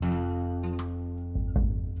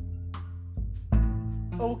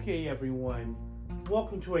Okay, everyone,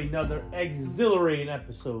 welcome to another exhilarating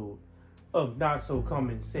episode of Not So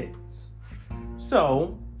Common Sense.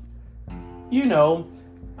 So,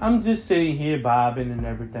 I'm just sitting here bobbing and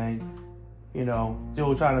everything,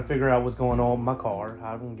 still trying to figure out what's going on with my car,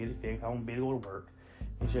 how I'm going to get it fixed, how I'm going to be able to go to work,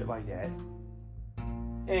 and shit like that.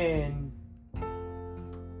 And,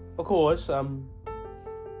 of course, I'm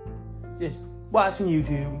just watching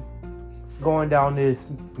YouTube, going down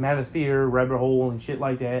this manosphere rabbit hole and shit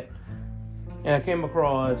like that, and I came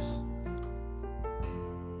across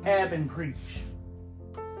Ab and Preach.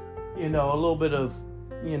 A little bit of,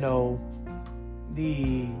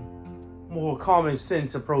 the more common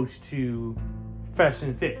sense approach to Fresh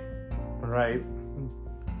and Fit, right?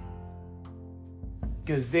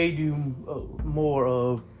 Because they do more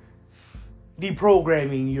of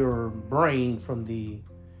deprogramming your brain from the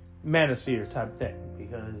manosphere type thing,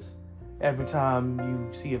 because every time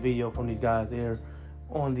you see a video from these guys, they're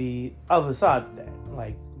on the other side of that.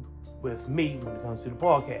 Like with me, when it comes to the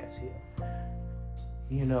podcast here.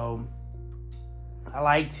 I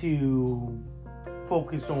like to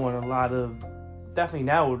focus on a lot of, definitely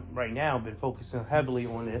right now, I've been focusing heavily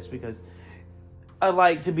on this because I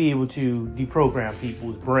like to be able to deprogram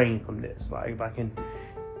people's brain from this. Like if I can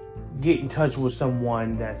get in touch with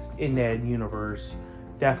someone that's in that universe,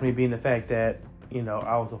 definitely being the fact that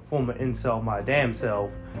I was a former incel my damn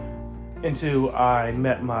self until I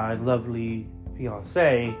met my lovely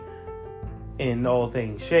fiance and all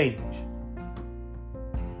things changed.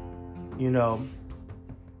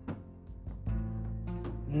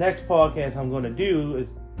 Next podcast I'm going to do is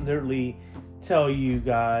literally tell you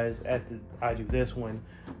guys after I do this one,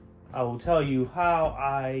 I will tell you how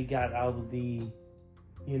I got out of the,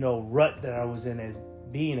 rut that I was in as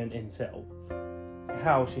being an incel,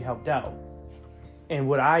 how she helped out, and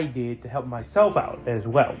what I did to help myself out as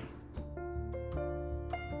well.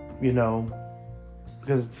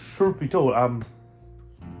 Because truth be told, I'm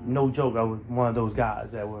no joke, I was one of those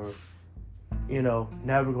guys that were,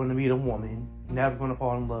 never going to meet a woman, never going to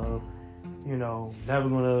fall in love, never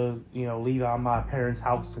going to, leave out my parents'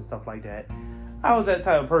 house and stuff like that. I was that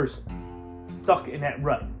type of person, stuck in that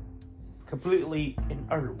rut, completely and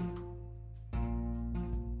utterly.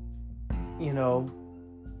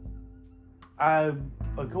 I,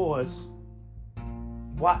 of course,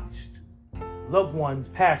 watched loved ones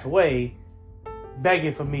pass away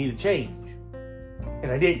begging for me to change.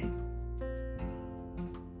 And I didn't.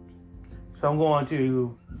 So I'm going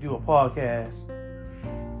to do a podcast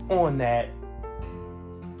on that,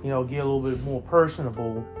 get a little bit more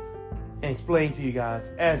personable and explain to you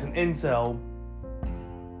guys as an incel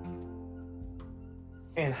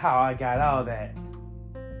and how I got out of that,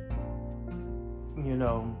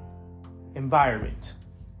 environment,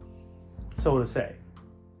 so to say.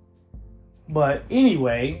 But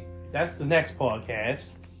anyway, that's the next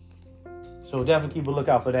podcast. So definitely keep a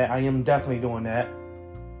lookout for that. I am definitely doing that.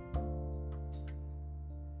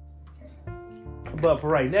 But for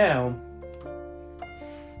right now,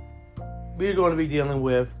 we're going to be dealing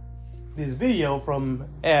with this video from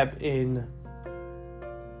Ab and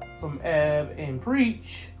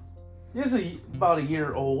Preach. This is about a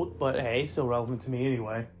year old, but hey, still relevant to me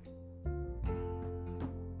anyway.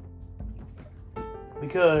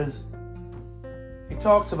 Because it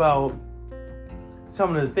talks about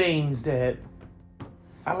some of the things that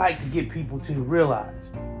I like to get people to realize.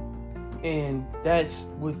 And that's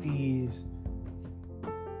with these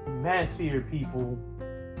manosphere people,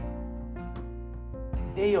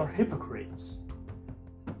 they are hypocrites.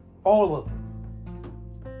 All of them.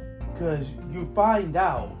 Because you find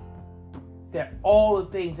out that all the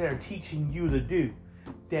things they're teaching you to do,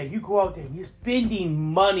 that you go out there and you're spending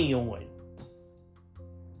money on.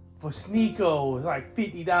 For Sneeko, it's like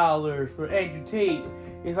 $50. For Andrew Tate,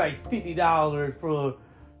 it's like $50. For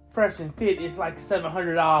Fresh and Fit, it's like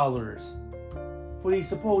 $700. For these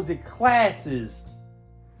supposed classes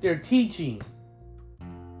they're teaching.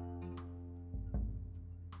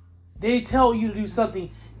 They tell you to do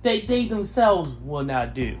something that they themselves will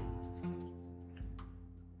not do.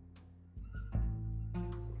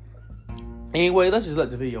 Anyway, let's just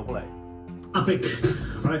let the video play. Topic.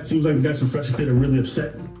 All right, seems like we got some Fresh and Fit are really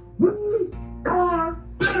upset.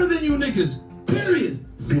 Better than you niggas, period.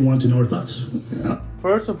 We want to know our thoughts. Yeah.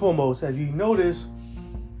 First and foremost, as you notice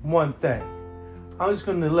one thing, I'm just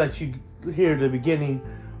going to let you hear the beginning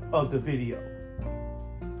of the video.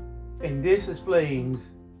 And this explains,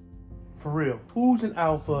 for real, who's an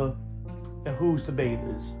alpha and who's the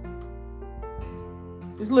betas.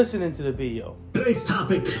 Just listen into the video. Today's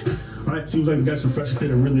topic. All right, seems like we got some Fresh and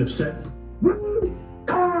Fit are really upset.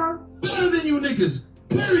 Better than you niggas,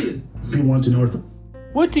 period. We want to know our thoughts.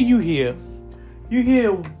 what do you hear? You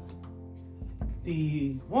hear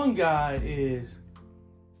the one guy is,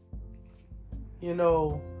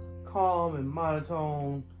 calm and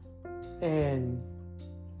monotone and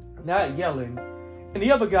not yelling. And the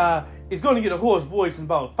other guy is going to get a hoarse voice in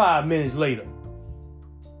about 5 minutes later.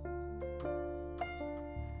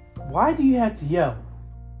 Why do you have to yell?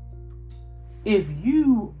 If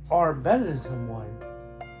you are better than someone,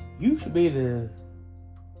 you should be able to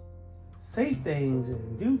say things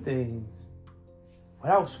and do things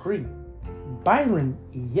without screaming. Byron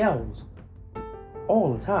yells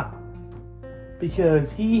all the time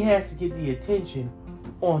because he has to get the attention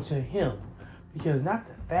onto him. Because not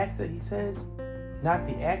the facts that he says, not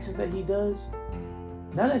the actions that he does,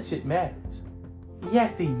 none of that shit matters. He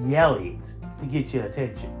has to yell it to get your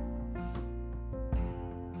attention.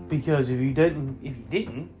 Because if you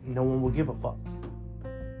didn't, no one would give a fuck.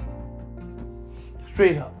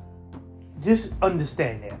 Straight up. Just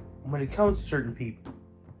understand that when it comes to certain people,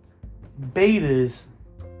 betas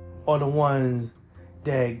are the ones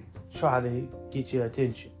that try to get your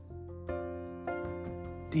attention.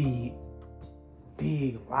 The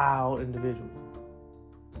big, loud individuals.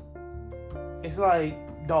 It's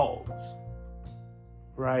like dogs,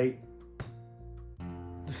 right?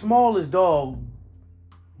 The smallest dog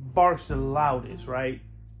barks the loudest, right?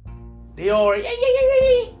 They all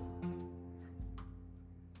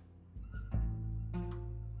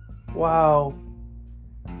while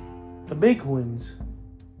the big ones,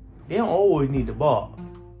 they don't always need to bark.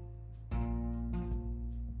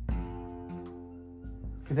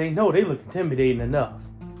 Because they know they look intimidating enough.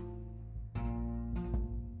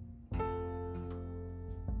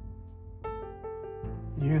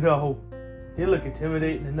 They look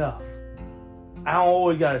intimidating enough. I don't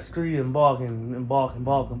always gotta scream and bark and bark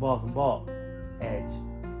at you.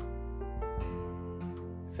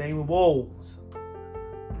 Same with wolves.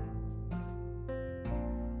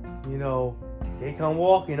 They come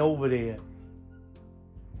walking over there.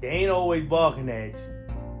 They ain't always barking at you.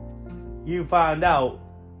 You find out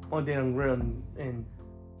one day I'm running and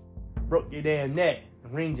broke your damn neck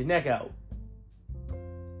and wringed your neck out.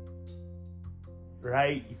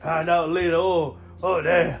 Right? You find out later, oh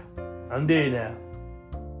damn, I'm dead now.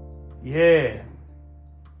 Yeah.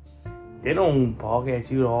 They don't bark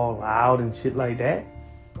at you all loud and shit like that.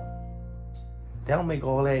 They don't make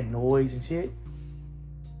all that noise and shit.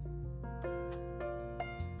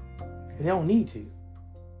 They don't need to.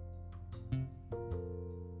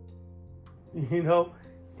 They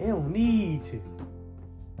don't need to.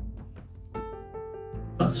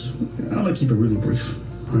 I'm gonna keep it really brief,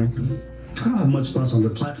 right? I don't have much thoughts on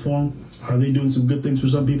their platform. Are they doing some good things for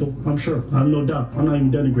some people? I'm sure. I have no doubt. I'm not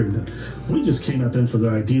even denigrating that. We just came at them for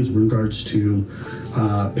their ideas with regards to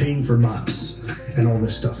paying for box and all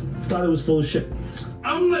this stuff. Thought it was full of shit.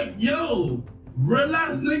 I'm like, yo,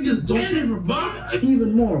 real-ass niggas don't pay for box.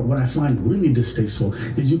 Even more, what I find really distasteful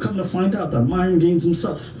is you come to find out that Myron Gaines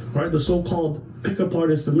himself, right, the so-called pickup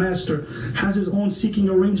artist, the master, has his own seeking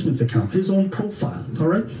arrangements account, his own profile, all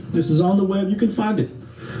right? This is on the web. You can find it.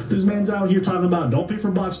 This man's out here talking about don't pay for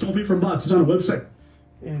box, don't pay for box. It's on a website.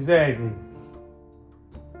 Exactly.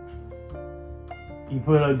 You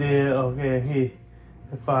put up there, okay, here,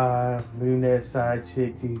 if I bring that side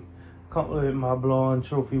chick to compliment my blonde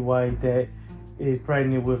trophy wife that is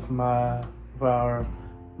pregnant with our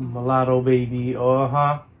mulatto baby,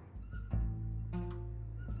 live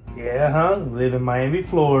in Miami,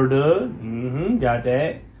 Florida, got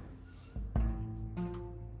that.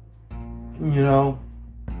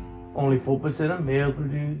 Only 4% of male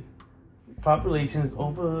population is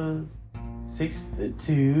over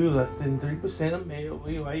 6'2", less than 3% of male.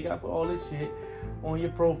 Why you gotta put all this shit on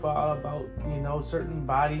your profile about, certain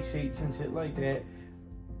body shapes and shit like that?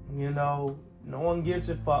 No one gives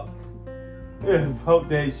a fuck about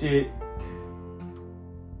that shit.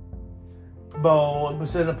 But what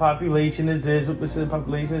percent of the population is this? What percent of the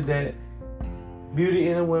population is that? Beauty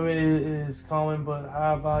in a woman is common, but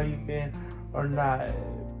high value men are not.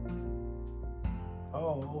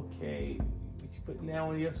 Oh, okay. What you putting that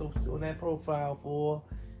on that profile for?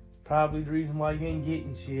 Probably the reason why you ain't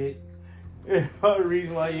getting shit. Probably the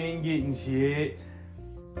reason why you ain't getting shit.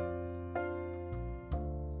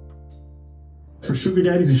 For sugar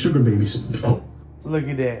daddies and sugar babies. Oh. Look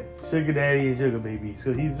at that. Sugar daddy and sugar babies.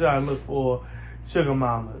 So he's trying to look for sugar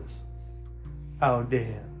mamas out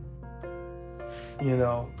there. He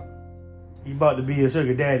about to be a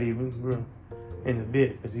sugar daddy in a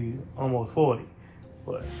bit because he's almost 40.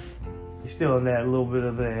 But he's still in that little bit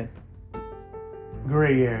of that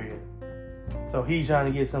gray area. So he's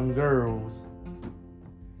trying to get some girls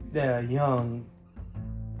that are young.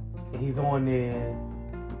 And he's on there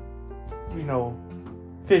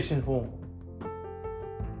fishing for them.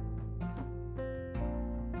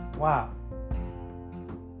 Wow.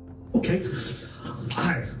 Okay.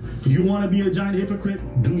 Alright. You want to be a giant hypocrite?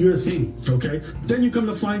 Do your thing. Okay. Then you come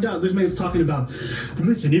to find out this man's talking about.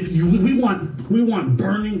 Listen, we want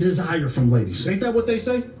burning desire from ladies. Ain't that what they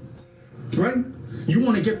say? Right? You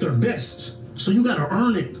want to get their best, so you gotta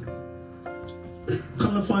earn it.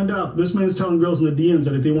 Come to find out, this man's telling girls in the DMs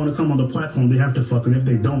that if they want to come on the platform, they have to fuck, and if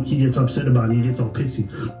they don't, he gets upset about it. He gets all pissy.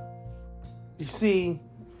 You see,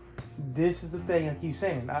 this is the thing I keep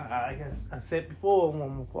saying. I said before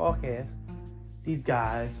on my podcast, these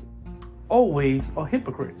guys always are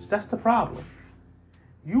hypocrites. That's the problem.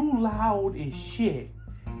 You loud as shit,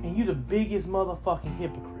 and you the biggest motherfucking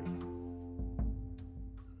hypocrite.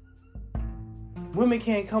 Women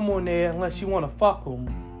can't come on there unless you want to fuck them,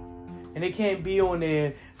 and they can't be on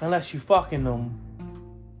there unless you fucking them.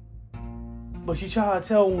 But you try to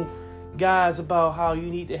tell guys about how you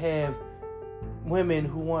need to have women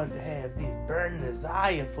who want to have this burning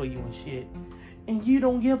desire for you and shit, and you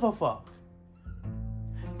don't give a fuck.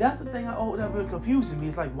 That's the thing that been confusing me.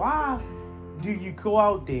 It's like, why do you go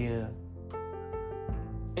out there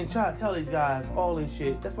and try to tell these guys all this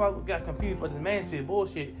shit? That's why I got confused by this Mansfield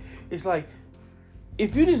bullshit. It's like,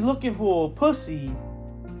 if you're just looking for a pussy,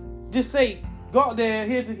 just say, go out there,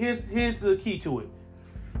 here's the key to it.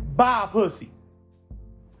 Buy a pussy.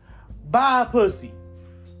 Buy a pussy.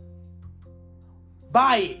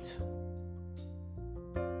 Buy it.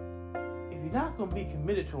 If you're not going to be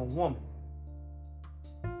committed to a woman,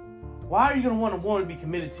 why are you going to want a woman to be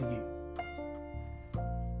committed to you?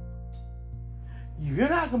 If you're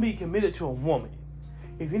not going to be committed to a woman,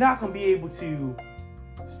 if you're not going to be able to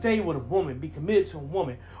stay with a woman, be committed to a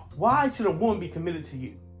woman, why should a woman be committed to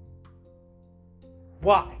you?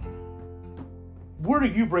 Why? What are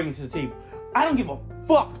you bringing to the table? I don't give a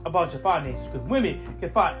fuck about your finances, because women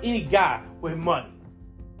can find any guy with money.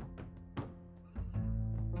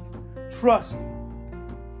 Trust me.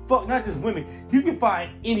 Fuck, not just women. You can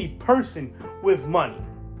find any person with money.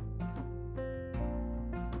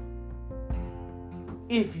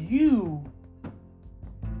 If you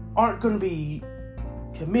aren't going to be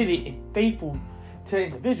committed and faithful to the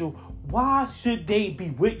individual, why should they be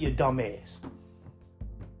with your dumb ass?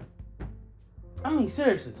 I mean,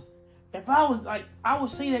 seriously. If I was like, I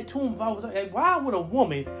would say that to him. If I was like, why would a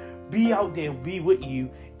woman be out there, be with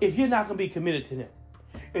you, if you're not going to be committed to them?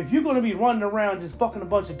 If you're going to be running around just fucking a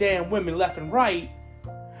bunch of damn women left and right,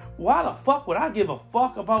 why the fuck would I give a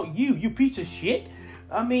fuck about you, you piece of shit?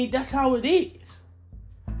 I mean, that's how it is.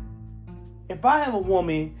 If I have a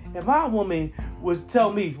woman, if my woman was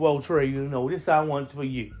tell me, well, Trey, this I want for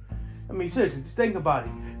you. I mean, seriously, just think about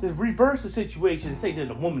it. Just reverse the situation and say that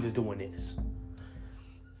a woman is doing this.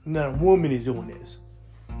 Not a woman is doing this.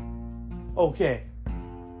 Okay.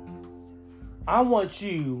 I want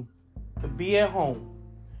you to be at home.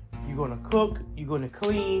 You're going to cook, you're going to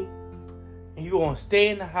clean, and you're going to stay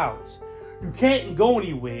in the house. You can't go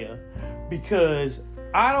anywhere because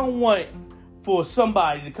I don't want for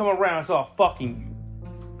somebody to come around and start fucking you.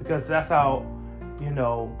 Because that's how,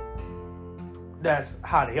 that's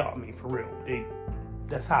how they are. I mean, for real.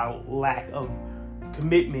 That's how lack of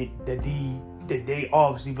commitment that they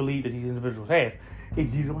obviously believe that these individuals have.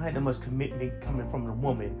 If you don't have that much commitment coming from the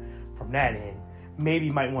woman from that end, maybe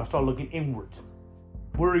you might want to start looking inwards.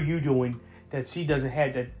 What are you doing that she doesn't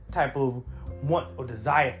have that type of want or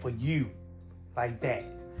desire for you like that?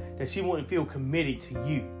 That she wouldn't feel committed to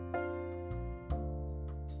you.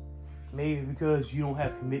 Maybe because you don't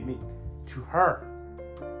have commitment to her.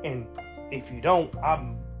 And if you don't,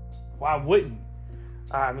 why wouldn't?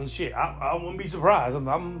 I mean, shit, I wouldn't be surprised.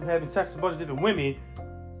 I'm having sex with a bunch of different women,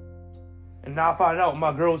 and now I find out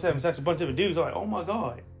my girl's having sex with a bunch of different dudes. I'm like, oh my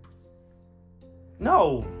God.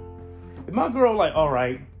 No. If my girl like, all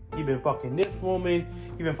right, you've been fucking this woman,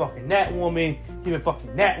 you've been fucking that woman, you've been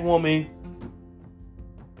fucking that woman,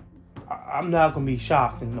 I'm not gonna be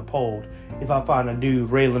shocked and appalled if I find a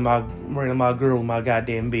dude railing my girl in my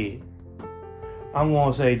goddamn bed. I'm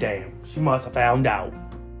gonna say, damn, she must have found out.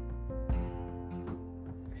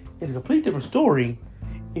 It's a complete different story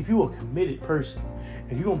if you're a committed person.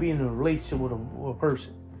 If you're gonna be in a relationship with a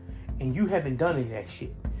person and you haven't done any of that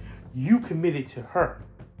shit, you committed to her,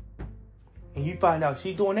 and you find out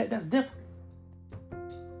she's doing that, that's different.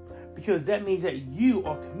 Because that means that you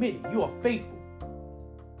are committed, you are faithful.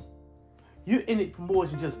 You're in it for more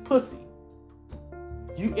than just pussy.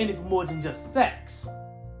 You're in it for more than just sex.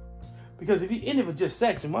 Because if you're in it for just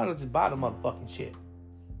sex, then why not just buy the motherfucking shit?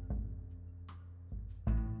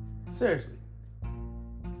 Seriously.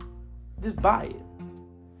 Just buy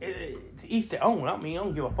it. each their own. I mean, I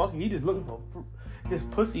don't give a fuck. He just looking for this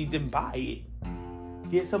pussy, then buy it.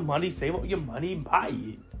 Get some money, save up your money, and buy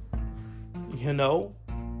it. You know?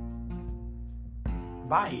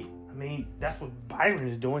 Buy it. I mean, that's what Byron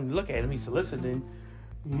is doing. Look at him. He's soliciting.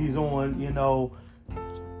 He's on, you know,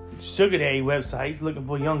 sugar daddy websites looking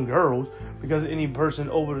for young girls because any person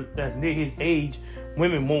over that's near his age,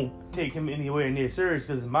 women won't take him anywhere near serious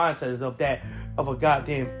because his mindset is of that of a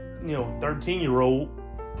goddamn, you know, 13-year-old.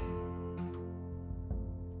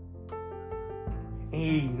 And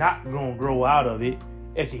he's not gonna grow out of it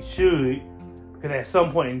as he should, because at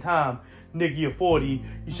some point in time, nigga, you're 40,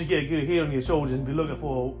 you should get a good head on your shoulders and be looking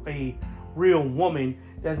for a real woman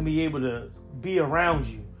that's gonna be able to be around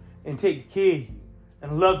you and take care of you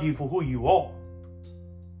and love you for who you are.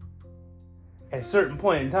 At a certain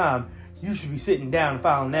point in time, you should be sitting down and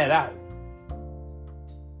filing that out.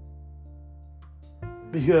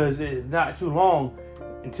 Because it's not too long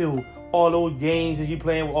until all those games that you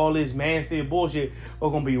playing with all this Mansfield bullshit are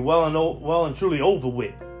going to be well and truly over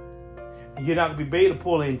with. And you're not going to be able to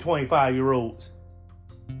pull in 25-year-olds.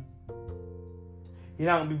 You're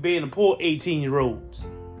not going to be able to pull 18-year-olds.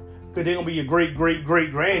 Because they're going to be your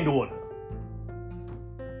great-great-great-granddaughter.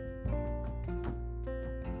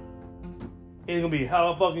 It's going to be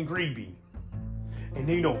hella fucking creepy. And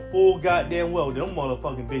you know full goddamn well them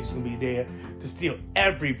motherfucking bitches going to be there to steal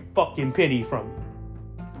every fucking penny from you.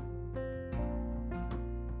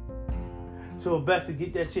 So it's best to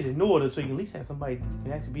get that shit in order so you can at least have somebody you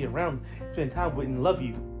can actually be around, spend time with, and love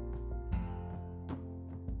you.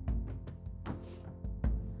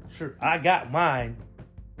 Sure, I got mine.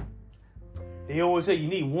 They always say you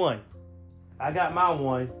need one. I got my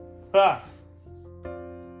one. Ha!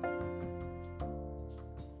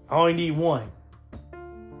 I only need one.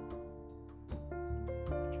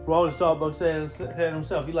 Roger Starbucks said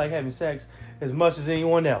himself he like having sex as much as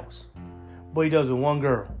anyone else. But he does it with one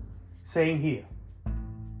girl. Same here.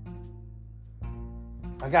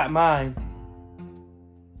 I got mine.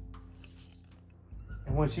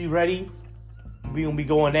 And when she's ready, we gonna be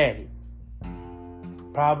going at it.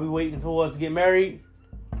 Probably waiting for us to get married.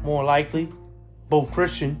 More likely. Both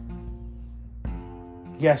Christian.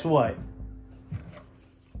 Guess what?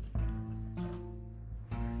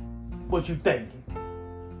 What you thinking?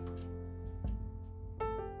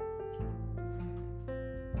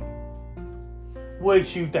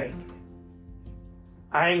 What you thinking?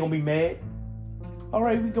 I ain't gonna be mad.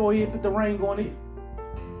 Alright, we go ahead and put the ring on it.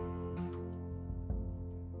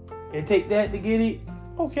 And take that to get it?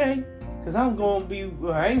 Okay. Cause I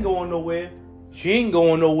ain't going nowhere. She ain't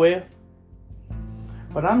going nowhere.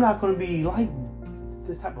 But I'm not gonna be like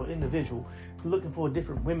this type of individual looking for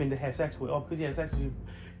different women to have sex with. Oh, because you had sex with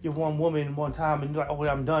your one woman one time and you're like, oh,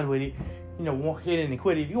 I'm done with it. You know, won't hit it and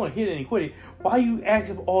quit it. If you want to hit it and quit it, why are you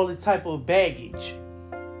asking for all this type of baggage?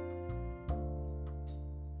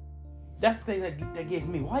 That's the thing that gets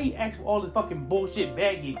me. Why are you asking for all this fucking bullshit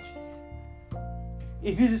baggage?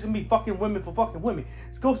 If you're just gonna be fucking women for fucking women,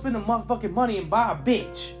 just go spend the motherfucking money and buy a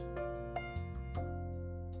bitch.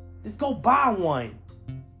 Just go buy one.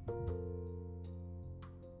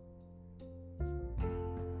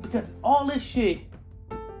 Because all this shit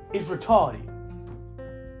is retarded.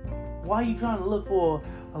 Why are you trying to look for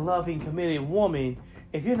a loving, committed woman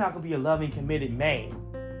if you're not going to be a loving, committed man?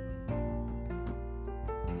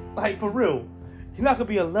 Like, for real. You're not going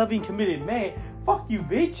to be a loving, committed man. Fuck you,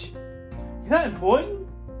 bitch. You're not important.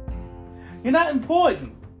 You're not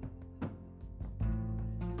important.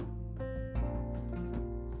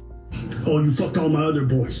 Oh, you fucked all my other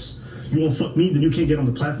boys. You won't fuck me, then you can't get on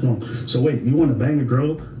the platform. So wait, you want to bang a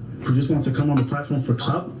girl who just wants to come on the platform for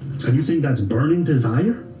clout? And you think that's burning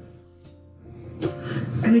desire?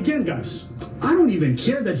 And again, guys, I don't even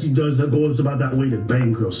care that he goes about that way to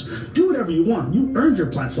bang girls. Do whatever you want. You earned your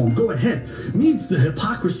platform. Go ahead. Needs the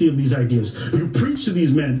hypocrisy of these ideas. You preach to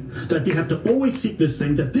these men that they have to always seek this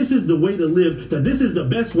thing, that this is the way to live, that this is the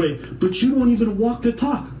best way, but you don't even walk the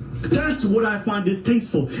talk. That's what I find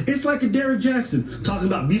distasteful. It's like a Derrick Jackson talking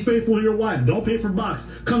about be faithful to your wife, don't pay for box.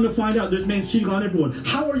 Come to find out this man's cheating on everyone.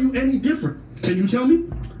 How are you any different? Can you tell me?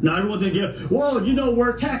 Now everyone's gonna get, well, you know,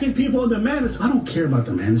 we're attacking people in the manosphere. I don't care about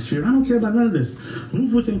the manosphere. I don't care about none of this.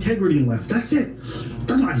 Move with integrity in life. That's it.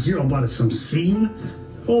 I'm not here about some scene.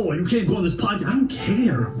 Oh, you can't go on this podcast. I don't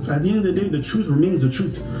care. At the end of the day, the truth remains the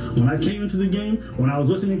truth. When I came into the game, when I was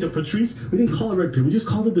listening to Patrice, we didn't call it red pill. We just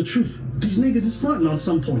called it the truth. These niggas is fronting on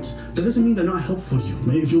some points. That doesn't mean they're not helpful to you.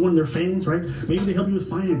 Maybe if you're one of their fans, right? Maybe they help you with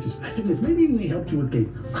finances. I think it's maybe even they helped you with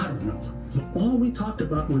game. I don't know. But all we talked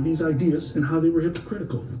about were these ideas and how they were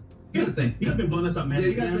hypocritical. Here's the thing. You guys been blowing us up, man.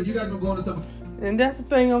 Yeah, you guys been blowing us up. And that's the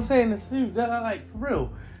thing I'm saying to Sue. That I like, for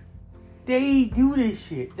real. they do this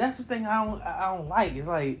shit. That's the thing I don't like. It's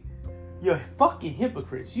like, you're fucking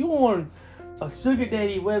hypocrites. You on a sugar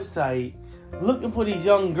daddy website looking for these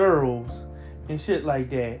young girls and shit like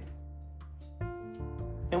that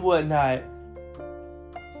and whatnot,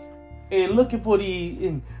 and looking for these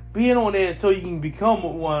and being on there so you can become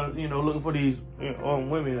one. You know, looking for these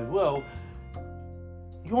women as well.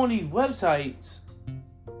 You're on these websites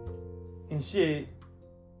and shit,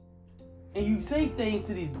 and you say things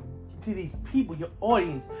to these people, your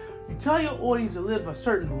audience. You tell your audience to live a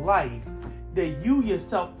certain life that you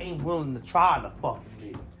yourself ain't willing to try to fucking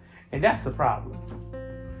live. And that's the problem.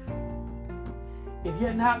 If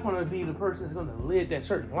you're not going to be the person that's going to live that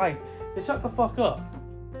certain life, then shut the fuck up.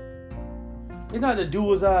 It's not the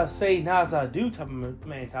do as I say, not as I do type of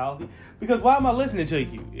mentality. Because why am I listening to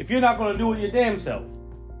you if you're not going to do it your damn self?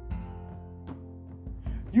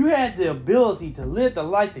 You had the ability to live the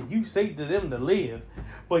life that you say to them to live,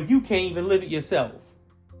 but you can't even live it yourself.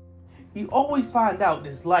 You always find out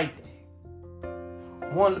it's like that.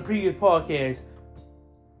 One of the previous podcasts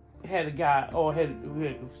had a guy, or had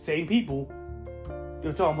same people, they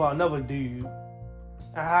were talking about another dude,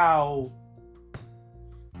 how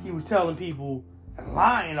he was telling people,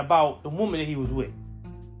 lying about the woman that he was with.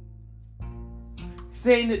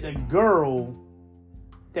 Saying that the girl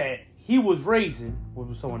that he was raising, which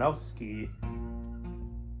was someone else's kid,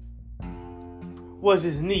 was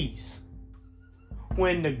his niece.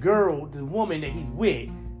 When the woman that he's with,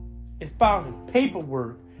 is filing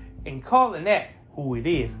paperwork and calling that who it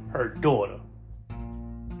is, her daughter.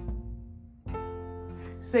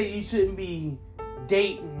 Say you shouldn't be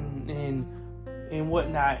dating and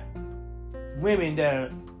whatnot women that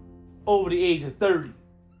are over the age of 30.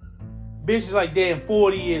 Bitches like damn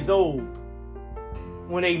 40 years old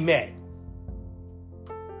when they met.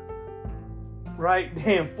 Right?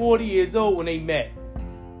 Damn 40 years old when they met.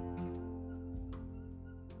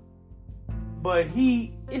 But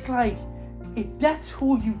it's like, if that's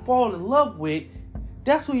who you fall in love with,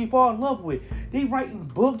 that's who you fall in love with. They writing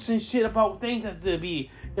books and shit about things that to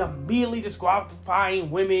be immediately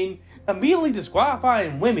disqualifying women.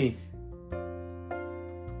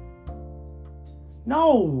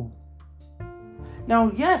 No.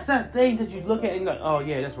 Now, yes, that thing that you look at and like, oh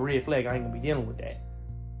yeah, that's a red flag. I ain't gonna be dealing with that.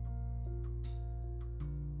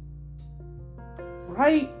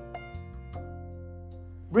 Right?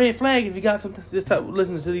 Red flag if you got this type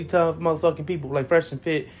listening to these tough motherfucking people like Fresh and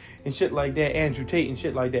Fit and shit like that, Andrew Tate and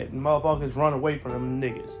shit like that. And motherfuckers run away from them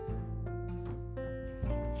niggas.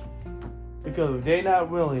 Because if they're not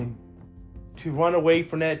willing to run away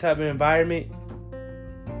from that type of environment,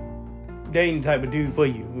 they ain't the type of dude for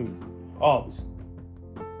you. Always.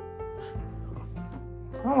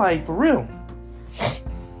 I'm like, for real.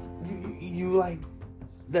 You like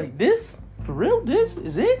this? For real? This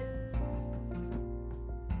is it?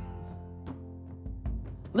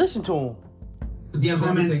 Listen to him. Yeah,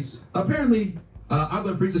 comments. Apparently,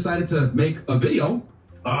 Agua Priest decided to make a video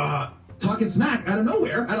talking smack out of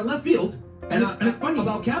nowhere, out of left field, and it's funny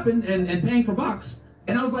about capping and paying for box.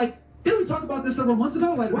 And I was like, didn't we talk about this several months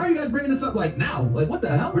ago? Like, why are you guys bringing this up like now? Like, what the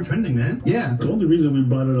hell? We're trending, man. Yeah. The only reason we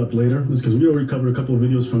brought it up later is because we already covered a couple of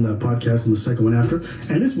videos from that podcast and the second one after.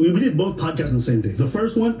 And we did both podcasts on the same day. The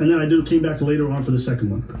first one, and then I came back later on for the second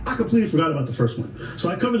one. I completely forgot about the first one. So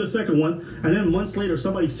I covered the second one, and then months later,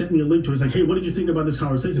 somebody sent me a link to it. It's like, hey, what did you think about this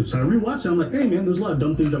conversation? So I rewatched it. I'm like, hey, man, there's a lot of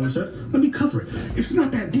dumb things that were said. Let me cover it. It's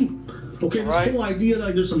not that deep. Okay, this whole idea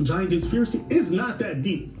that there's some giant conspiracy is not that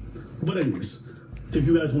deep. But anyways, if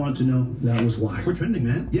you guys want to know, that was why. We're trending,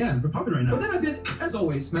 man. Yeah, we're popping right now. But then I did, as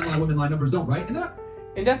always, men lie, women lie, numbers don't, right?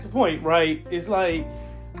 And that's the point, right? It's like,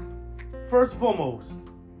 first and foremost,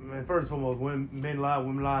 when men lie,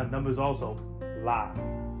 women lie, numbers also lie.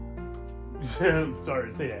 I'm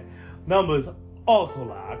sorry to say that. Numbers also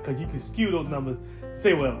lie, because you can skew those numbers to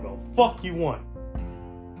say whatever the fuck you want.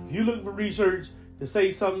 If you're looking for research to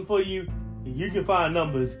say something for you, you can find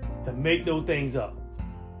numbers to make those things up.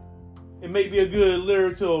 It may be a good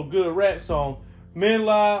lyric or a good rap song. Men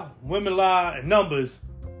lie, women lie, and numbers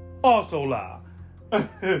also lie.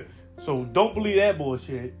 So don't believe that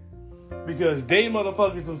bullshit. Because they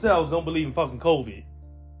motherfuckers themselves don't believe in fucking COVID.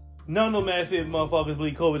 None of them ass fit motherfuckers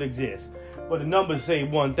believe COVID exists. But the numbers say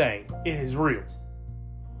one thing. It is real.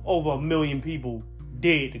 Over 1 million people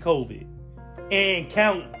dead to COVID. And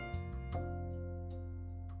counting.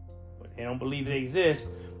 But they don't believe it exists.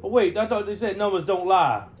 But wait, I thought they said numbers don't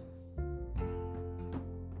lie.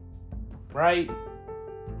 Right?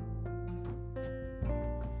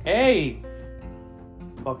 Hey!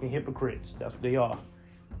 Fucking hypocrites. That's what they are.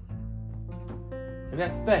 And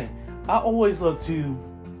that's the thing. I always look to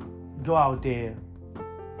go out there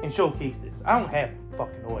and showcase this. I don't have a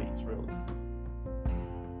fucking audience, really.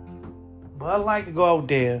 But I like to go out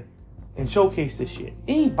there and showcase this shit.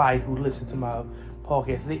 Anybody who listens to my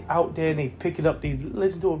podcast, they out there and they pick it up, they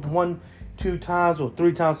listen to it 1, 2 times or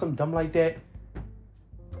 3 times, something dumb like that.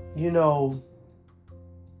 You know,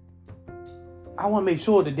 I want to make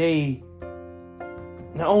sure that they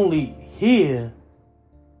not only hear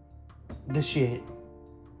the shit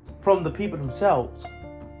from the people themselves.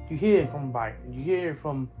 You hear it from Byron. You hear it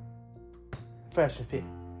from Fashion Fit.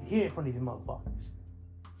 You hear it from these motherfuckers.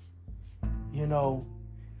 You know,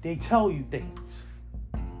 they tell you things.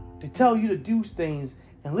 They tell you to do things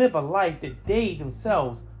and live a life that they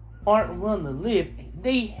themselves aren't willing to live, and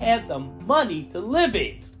they have the money to live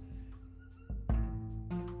it.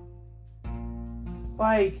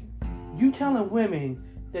 Like, you telling women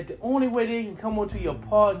that the only way they can come onto your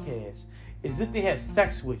podcast is if they have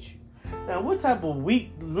sex with you. Now, what type of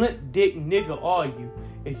weak, limp dick nigga are you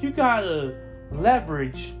if you gotta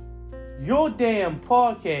leverage your damn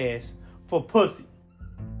podcast for pussy?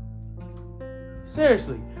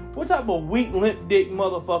 Seriously, what type of weak, limp dick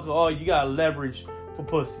motherfucker are you? You gotta leverage for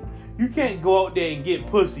pussy. You can't go out there and get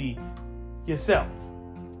pussy yourself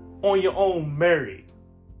on your own merit.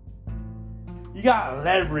 You gotta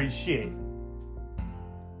leverage shit.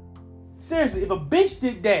 Seriously, if a bitch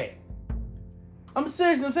did that, I'm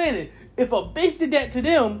serious, I'm saying it. If a bitch did that to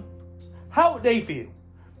them, how would they feel?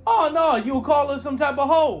 Oh no, you would call her some type of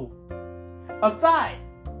hoe. A thought,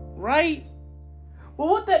 right? Well,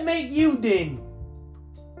 what that make you then?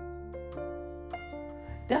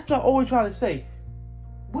 That's what I always try to say.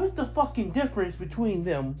 What's the fucking difference between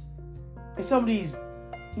them and some of these,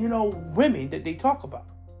 you know, women that they talk about?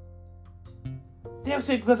 They'll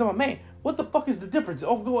say because I'm a man. What the fuck is the difference?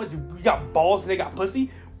 Oh, what, you got balls and they got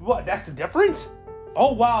pussy? What, that's the difference?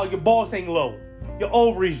 Oh, wow, your balls hang low. Your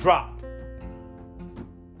ovaries dropped.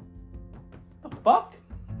 The fuck?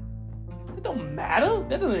 It don't matter.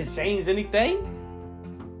 That doesn't change anything.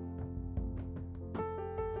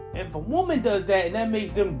 If a woman does that and that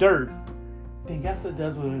makes them dirt, then guess what it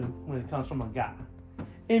does when it comes from a guy?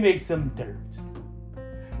 It makes them dirt.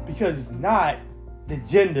 Because it's not the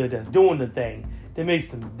gender that's doing the thing that makes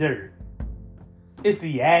them dirt. It's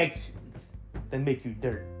the actions that make you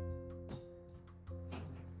dirt.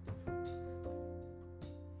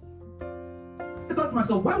 I thought to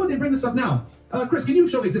myself, why would they bring this up now? Chris, can you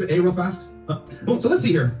show Exhibit A real fast? So let's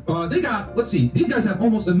see here. They got, let's see, these guys have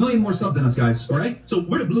almost 1 million more subs than us, guys, all right? So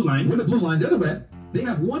we're the blue line. We're the blue line. They're the red. They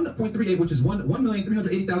have 1.38, which is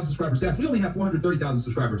 1,380,000 subscribers. Guys, we only have 430,000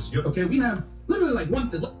 subscribers. Yep. Okay, we have literally like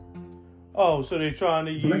Oh, so they're trying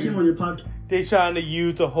to use... When I came on your podcast... They're trying to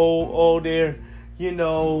use the whole, all their, you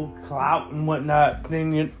know, clout and whatnot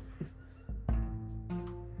thing.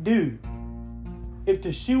 Dude, if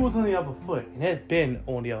the shoe was on the other foot, and it's been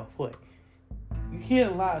on the other foot, you hear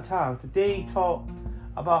a lot of times that they talk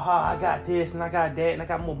about how I got this and I got that and I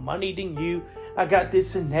got more money than you. I got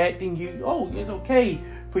this and that than you. Oh, it's okay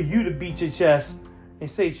for you to beat your chest and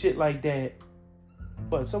say shit like that.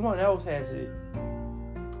 But if someone else has it,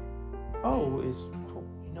 oh,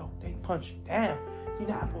 you know, they punch you down. You're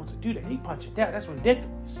not supposed to do that. They punch you down. That's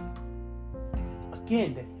ridiculous.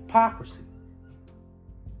 Again, the hypocrisy.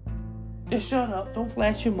 Just shut up. Don't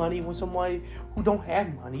flash your money when somebody who don't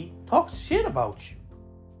have money talks shit about you.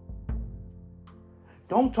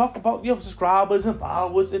 Don't talk about your subscribers and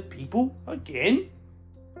followers and people. Again,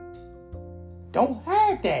 don't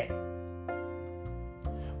have that.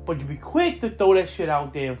 But you be quick to throw that shit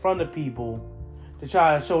out there in front of people to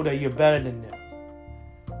try to show that you're better than them.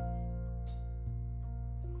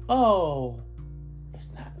 Oh, it's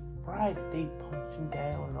not right that they punch you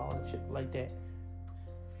down and all that shit like that.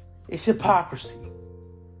 It's hypocrisy.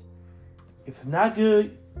 If it's not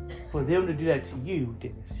good for them to do that to you,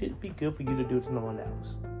 then it should be good for you to do it to no one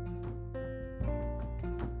else.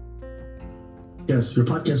 Yes, your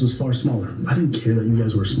podcast was far smaller. I didn't care that you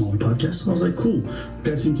guys were a smaller podcast. I was like, cool. You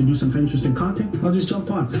guys seem to do some kind of interesting content. I'll just jump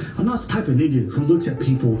on. I'm not the type of nigga who looks at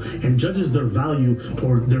people and judges their value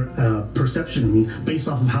or their perception of me based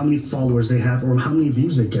off of how many followers they have or how many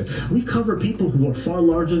views they get. We cover people who are far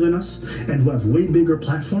larger than us and who have way bigger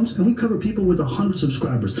platforms, and we cover people with 100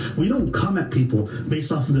 subscribers. We don't come at people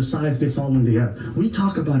based off of the size they following they have. We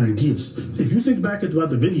talk about ideas. If you think back about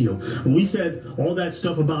the video, when we said all that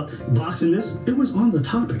stuff about boxing this, it was on the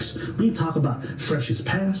topics. We didn't talk about Fresh's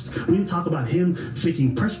past. We didn't talk about him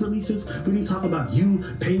faking press releases. We didn't talk about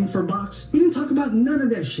you paying for box. We didn't talk about none of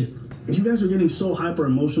that shit. You guys are getting so hyper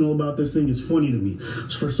emotional about this thing. It's funny to me.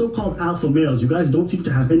 For so-called alpha males, you guys don't seem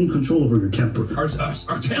to have any control over your temper.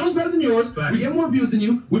 Our channel's better than yours. We get more views than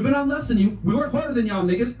you. We've been on less than you. We work harder than y'all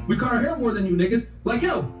niggas. We cut our hair more than you niggas. Like,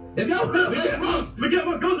 yo, if y'all really we get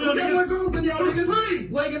more girls than y'all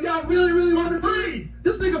niggas. Like, if y'all really want to free,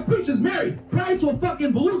 this nigga preacher's married, married to a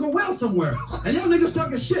fucking beluga whale somewhere, and y'all niggas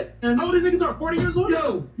talking shit. And how old these niggas are? 40 years old?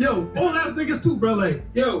 Yo, old ass niggas too, bro. Like,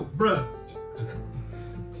 yo, bruh.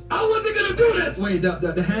 I wasn't gonna do this. Wait,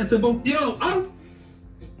 the hand symbol? Yo,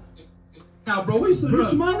 Now, bro, you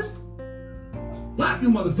smiling? Laugh, you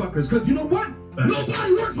motherfuckers, because you know what?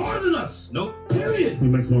 Nobody works harder than us. Nope. Period. We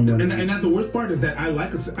make more money. And that's the worst part is that I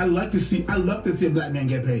love to see a black man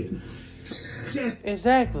get paid. Yeah.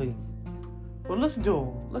 Exactly. But listen to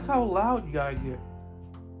him. Look how loud you gotta get.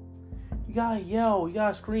 You gotta yell. You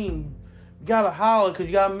gotta scream. You gotta holler because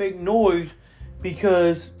you gotta make noise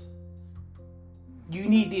because you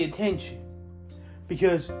need the attention.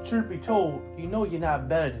 Because truth be told, you know you're not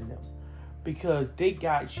better than them. Because they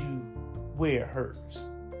got you where it hurts.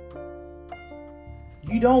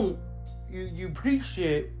 You don't. You preach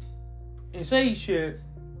shit and say shit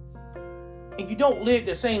and you don't live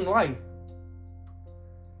the same life.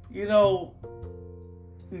 You know,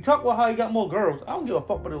 you talk about how you got more girls. I don't give a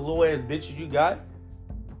fuck about the little ass bitches you got.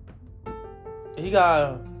 You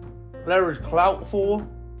got leverage clout for.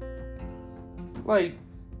 Like,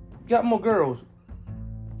 you got more girls.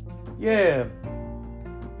 Yeah.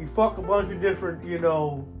 You fuck a bunch of different,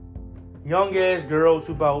 young ass girls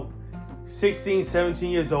who about 16, 17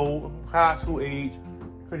 years old, high school age,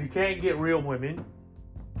 because you can't get real women.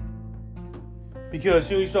 Because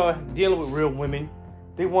soon you start dealing with real women,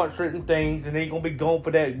 they want certain things and they gonna be going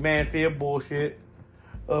for that Mansfield bullshit.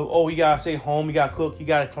 You gotta stay home, you gotta cook, you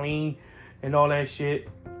gotta clean, and all that shit.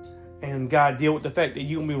 And gotta deal with the fact that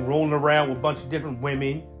you gonna be rolling around with a bunch of different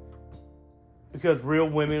women. Because real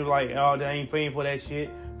women like, oh, they ain't paying for that shit.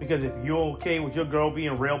 Because if you're okay with your girl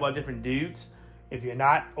being railed by different dudes, if you're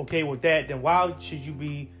not okay with that, then why would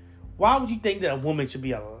you think that a woman should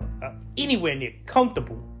be anywhere near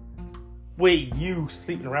comfortable with you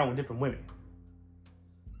sleeping around with different women?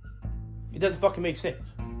 It doesn't fucking make sense.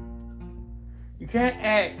 You can't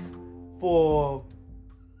ask for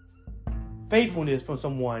faithfulness from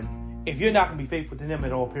someone if you're not going to be faithful to them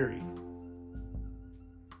at all, period.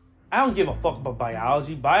 I don't give a fuck about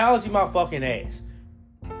biology. Biology my fucking ass.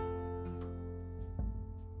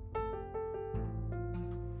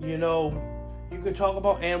 You can talk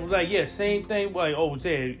about animals. Like, yeah, same thing. Like,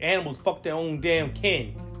 animals fuck their own damn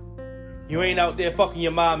kin. You ain't out there fucking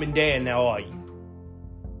your mom and dad now, are you?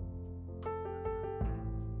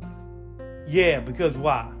 Yeah, because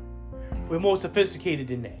why? We're more sophisticated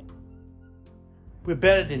than that. We're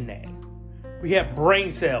better than that. We have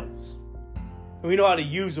brain cells. And we know how to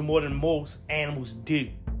use them more than most animals do.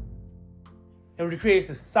 And we create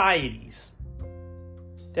societies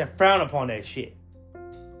that frown upon that shit.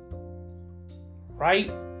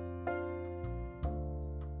 Right?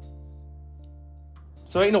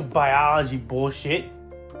 So ain't no biology bullshit.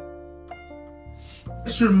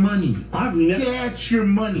 Get your money. Get your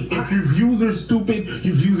money. If your views are stupid,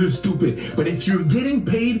 your views are stupid. But if you're getting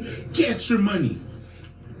paid, get your money.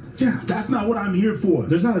 Yeah, that's not what I'm here for.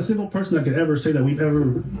 There's not a single person that could ever say that we've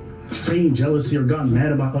ever feigned jealousy or gotten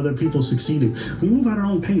mad about other people succeeding. We move at our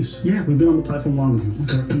own pace. Yeah, we've been on the platform longer than you.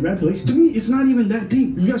 Congratulations. To me, it's not even that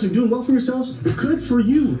deep. You guys are doing well for yourselves. Good for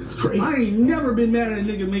you. Great. I ain't never been mad at a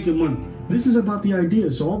nigga making money. This is about the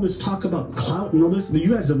ideas. So all this talk about clout and all this,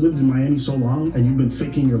 you guys have lived in Miami so long and you've been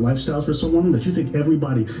faking your lifestyles for so long that you think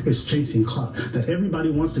everybody is chasing clout, that everybody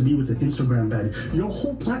wants to be with an Instagram baddie. Your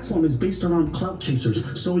whole platform is based around clout chasers.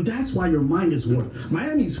 So that's why your mind is warped.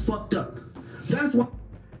 Miami's fucked up. That's why.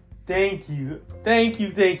 Thank you.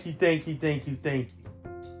 Because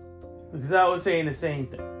I was saying the same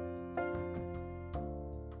thing.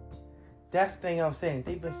 That's the thing I was saying.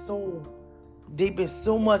 They've been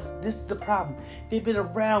so much, this is the problem. They've been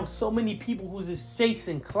around so many people who's just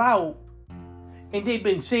chasing clout, and they've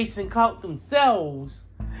been chasing clout themselves,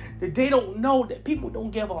 that they don't know that people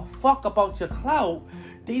don't give a fuck about your clout.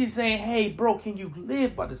 They just saying, hey bro, can you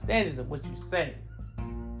live by the standards of what you say?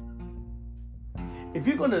 If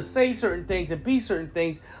you're going to say certain things and be certain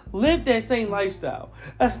things, live that same lifestyle.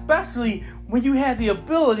 Especially when you have the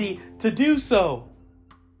ability to do so.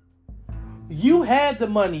 You had the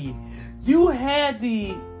money. You have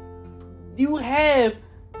the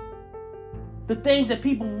things that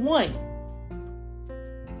people want.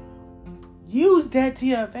 Use that to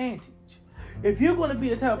your advantage. If you're going to be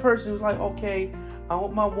the type of person who's like, okay, I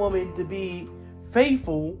want my woman to be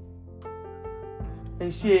faithful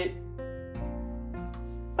and shit,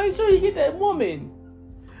 Make sure you get that woman.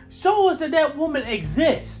 Show us that that woman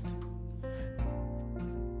exists.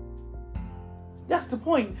 That's the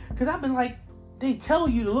point. Because I've been like, they tell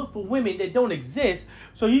you to look for women that don't exist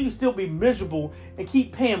so you can still be miserable and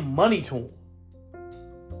keep paying money to them.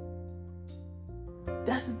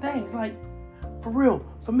 That's the thing. It's like, for real.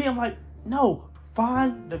 For me, I'm like, no.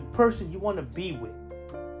 Find the person you want to be with.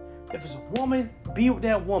 If it's a woman, be with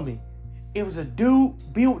that woman. If it's a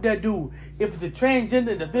dude, be with that dude. If it's a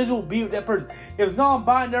transgender individual, be with that person. If it's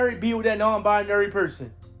non-binary, be with that non-binary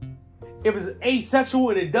person. If it's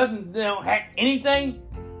asexual and it doesn't have anything,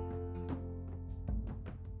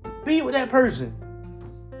 be with that person.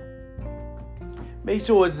 Make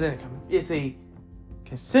sure it's a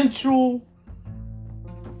consensual,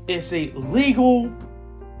 it's a legal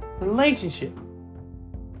relationship.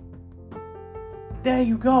 There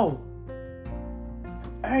you go.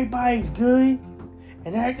 Everybody's good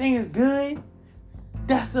and everything is good.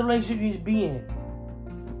 That's the relationship you need to be in.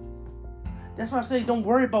 That's why I say don't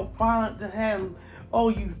worry about having, oh,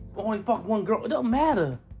 you only fuck one girl. It doesn't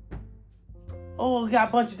matter. Oh, we got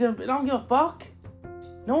a bunch of them. I don't give a fuck.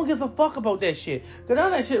 No one gives a fuck about that shit. Because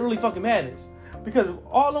none of that shit really fucking matters. Because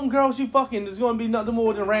all them girls you fucking is going to be nothing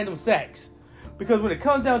more than random sex. Because when it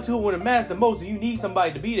comes down to it, when it matters the most and you need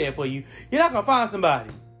somebody to be there for you, you're not going to find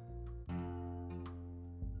somebody.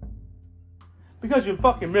 Because you're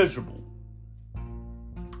fucking miserable.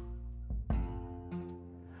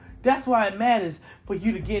 That's why it matters for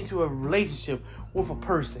you to get into a relationship with a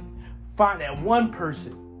person. Find that one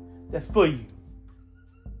person that's for you.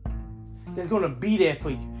 That's going to be there for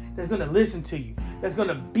you. That's going to listen to you. That's going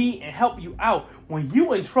to be and help you out when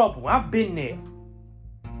you in trouble. I've been there.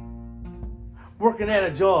 Working at a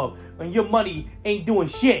job and your money ain't doing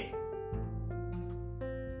shit.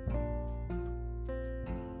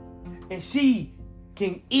 And she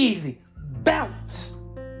can easily bounce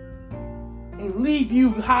and leave you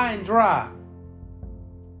high and dry.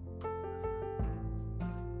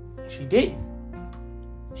 She didn't.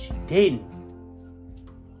 She didn't.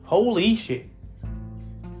 Holy shit.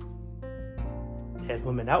 There's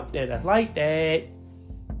women out there that's like that.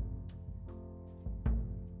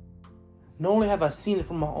 Not only have I seen it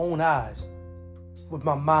from my own eyes with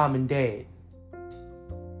my mom and dad.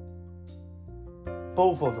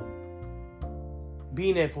 Both of them.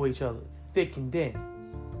 Being there for each other, thick and thin.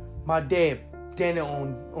 My dad standing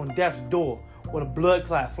on death's door with a blood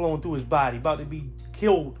clot flowing through his body, about to be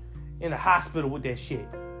killed in the hospital with that shit.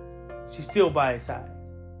 She's still by his side.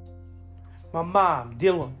 My mom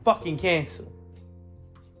dealing with fucking cancer.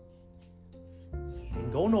 He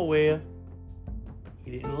didn't go nowhere.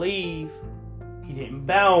 He didn't leave. He didn't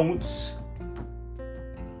bounce.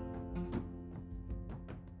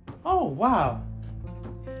 Oh, wow.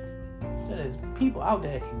 So there's people out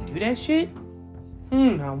there that can do that shit?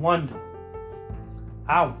 I wonder.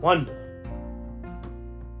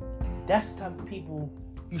 That's the type of people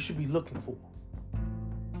you should be looking for.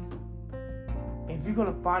 And if you're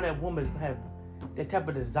going to find that woman that have that type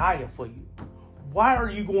of desire for you, why are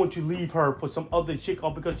you going to leave her for some other chick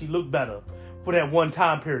or because she looked better for that one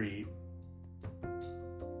time period?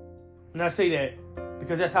 And I say that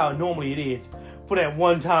because that's how normally it is for that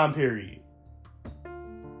one time period.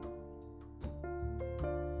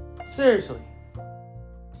 Seriously.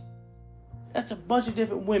 That's a bunch of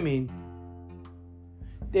different women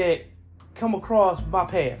that come across my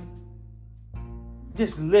path.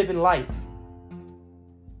 Just living life.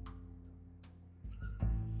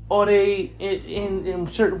 Are they in a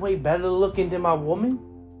certain way better looking than my woman?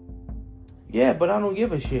 Yeah, but I don't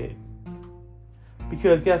give a shit.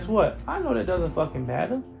 Because guess what? I know that doesn't fucking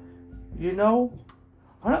matter. You know?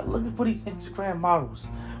 I'm not looking for these Instagram models.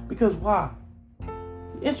 Because why?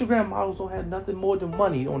 Instagram models don't have nothing more than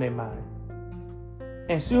money on their mind.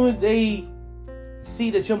 And as soon as they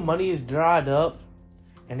see that your money is dried up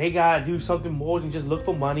and they gotta do something more than just look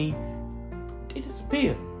for money, they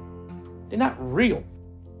disappear. They're not real.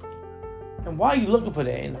 And why are you looking for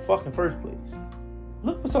that in the fucking first place?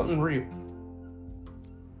 Look for something real.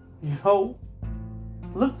 You know?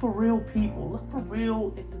 Look for real people. Look for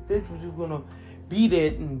real individuals who are gonna be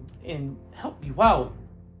there and help you out.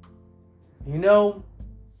 You know?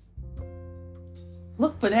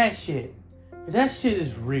 Look for that shit. That shit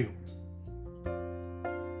is real.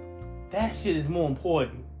 That shit is more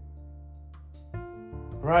important.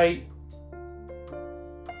 Right?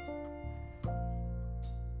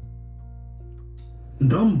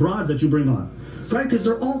 Dumb broads that you bring on. right? Because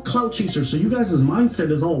they're all clout chasers. So you guys'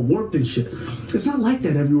 mindset is all warped and shit. It's not like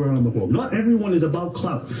that everywhere around the world. Not everyone is about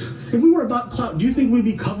clout. If we were about clout, do you think we'd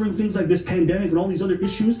be covering things like this pandemic and all these other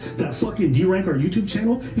issues that fucking derank our YouTube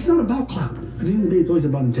channel? It's not about clout. At the end of the day, it's always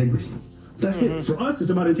about integrity. That's it. For us, it's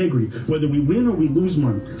about integrity. Whether we win or we lose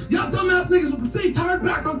money. Y'all dumbass niggas with the same tired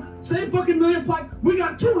background, same fucking million plaque. We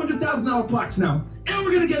got $200,000 plaques now. And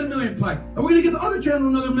we're gonna get a million plaque. And we're gonna get the other channel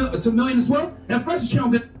another million as well. And Fresh's channel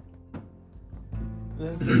get.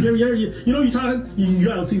 You know, you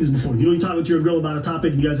guys have seen this before. You know, you're talking to your girl about a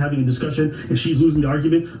topic, and you guys having a discussion, and she's losing the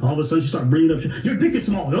argument. All of a sudden, she starts bringing up, your dick is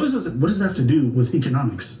small. What does that have to do with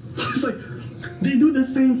economics? It's like, they do the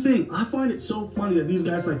same thing. I find it so funny that these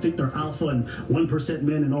guys think they're alpha and 1%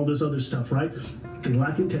 men and all this other stuff, right? They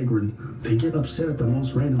lack integrity. They get upset at the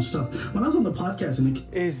most random stuff. When I was on the podcast and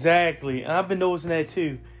exactly, I've been noticing that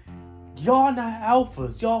too. Y'all not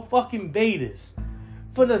alphas. Y'all fucking betas.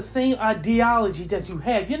 For the same ideology that you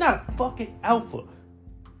have, you're not a fucking alpha.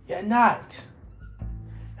 You're not.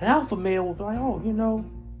 An alpha male will be like, oh,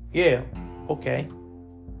 yeah, okay.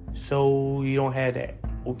 So you don't have that.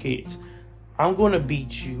 Okay, I'm gonna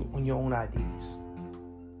beat you on your own ideas.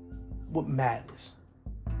 What matters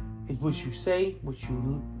is what you say, what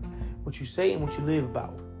you say, and what you live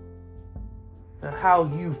about, and how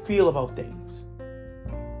you feel about things.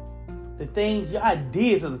 Your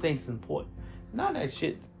ideas are the things that's important. Not that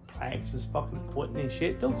shit. Plaques is fucking important and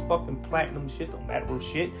shit. Those fucking platinum shit don't matter with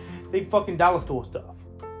shit. They fucking dollar store stuff.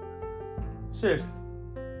 Seriously.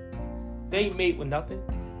 They ain't made with nothing.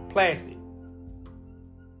 Plastic.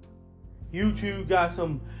 YouTube got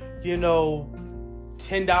some,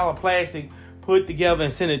 $10 plastic put together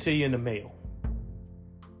and send it to you in the mail.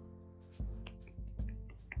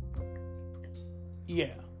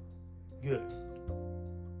 Yeah. Good.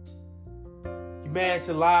 You managed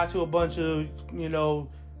to lie to a bunch of,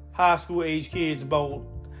 high school age kids about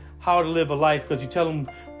how to live a life because you tell them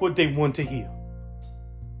what they want to hear.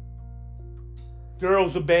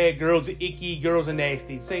 Girls are bad, girls are icky, girls are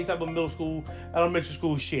nasty. Same type of middle school, elementary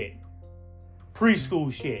school shit.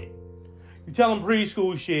 Preschool shit. You tell them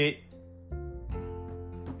preschool shit,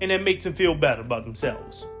 and that makes them feel better about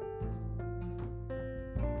themselves.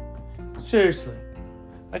 Seriously.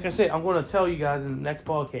 Like I said, I'm going to tell you guys in the next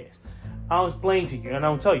podcast. I'll explain to you, and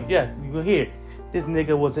I'll tell you, yes, you're going to hear it. This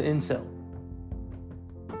nigga was an incel.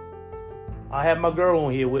 I have my girl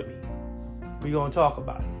on here with me. We're going to talk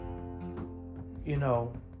about it.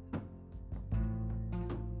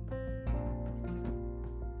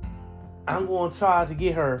 I'm going to try to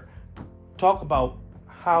get her talk about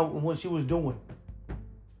how and what she was doing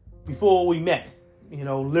before we met.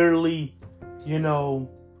 Literally,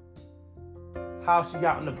 how she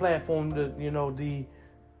got on the platform, the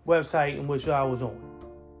website in which I was on.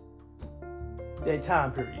 That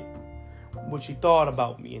time period. What she thought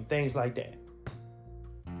about me and things like that.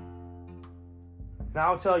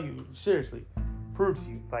 Now I'll tell you, seriously, prove to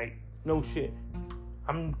you, no shit.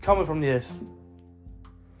 I'm coming from this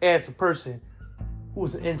as a person who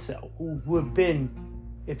was an incel, who would have been,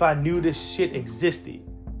 if I knew this shit existed,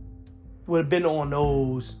 would have been on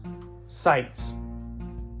those sites.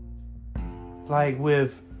 Like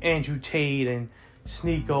with Andrew Tate and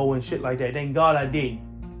Sneeko and shit like that. Thank God I did.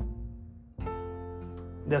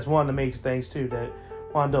 That's one of the major things too that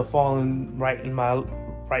wound up falling right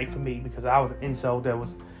for me because I was an incel that was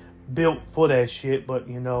built for that shit, but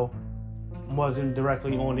wasn't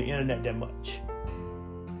directly on the internet that much.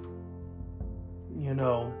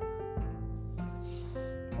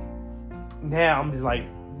 Now I'm just like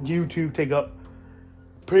YouTube take up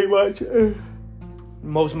pretty much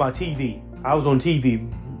most of my TV. I was on TV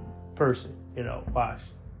person, watch,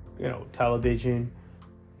 television,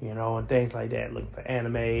 and things like that. Looking for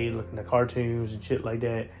anime, looking at cartoons and shit like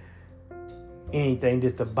that. Anything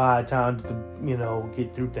just to buy time to,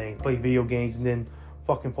 get through things. Play video games and then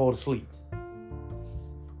fucking fall asleep.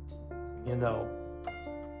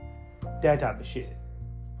 That type of shit.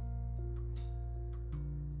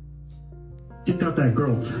 Kicked out that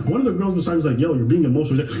girl. One of the girls beside me was like, yo, you're being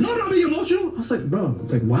emotional. She's like, no, I'm not being emotional. I was like, bro,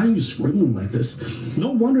 why are you screaming like this?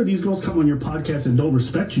 No wonder these girls come on your podcast and don't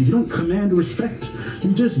respect you. You don't command respect.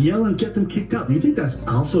 You just yell and get them kicked out. You think that's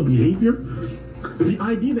alpha behavior? The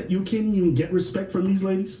idea that you can't even get respect from these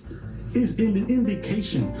ladies is an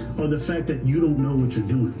indication of the fact that you don't know what you're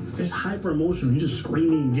doing. It's hyper emotional. You're just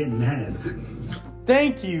screaming and getting mad.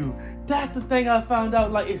 Thank you. That's the thing I found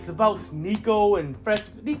out. It's about Sneeko and Fresh.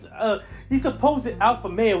 These supposed alpha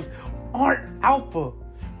males aren't alpha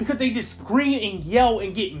because they just scream and yell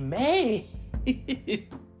and get mad.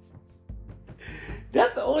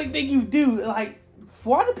 That's the only thing you do.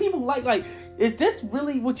 why do people like, is this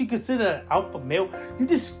really what you consider an alpha male? You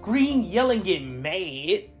just scream, yell, and get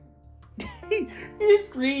mad. You just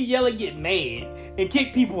scream, yell, and get mad and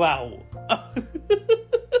kick people out.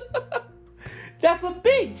 That's a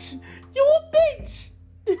bitch. You a bitch.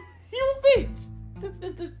 You a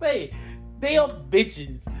bitch. Just say it. They are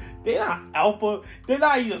bitches. They're not alpha. They're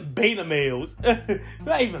not even beta males. They're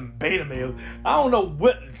not even beta males. I don't know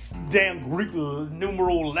what damn Greek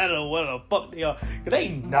numeral letter, what the fuck they are. Cause they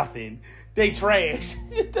ain't nothing. They trash.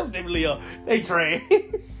 They really are. They trash.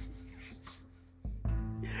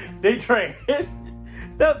 They trash.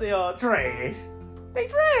 That they are trash. They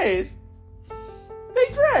trash. They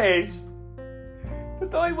trash.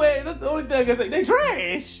 That's the only way. That's the only thing I can say. They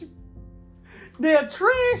trash. They are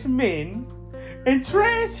trash men and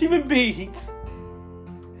trash human beings.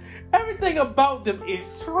 Everything about them is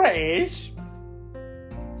trash.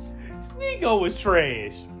 Sneeko is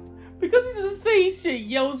trash because he doesn't say shit,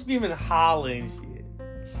 yell, screaming, hollering shit.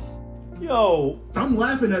 Yo, I'm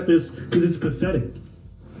laughing at this because it's pathetic.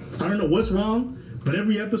 I don't know what's wrong, but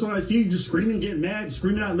every episode I see you just screaming, getting mad,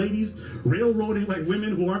 screaming at ladies, railroading like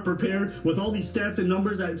women who aren't prepared with all these stats and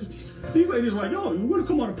numbers. That these ladies are like, oh, you want to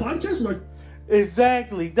come on a podcast? Like,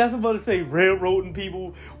 exactly. That's what I'm about to say. Railroading people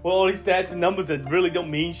with all these stats and numbers that really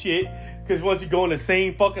don't mean shit. Because once you go in the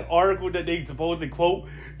same fucking article that they supposedly quote,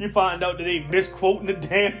 you find out that they misquoting the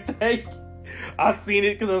damn thing. I seen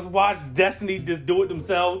it because I was watching Destiny just do it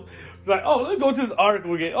themselves. It's like, oh, let's go to this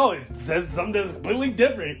article again. Oh, it says something that's completely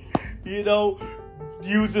different. You know,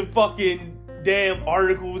 using fucking damn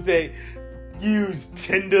articles that use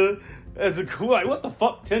Tinder as a cool. Like, what the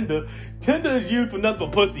fuck, Tinder? Tinder is used for nothing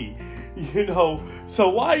but pussy. You know, so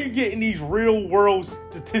why are you getting these real world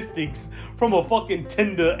statistics from a fucking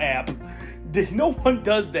Tinder app? No one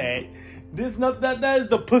does that. That is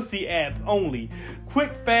the pussy app only.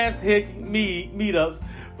 Quick, fast hit meetups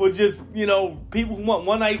for just, you know, people who want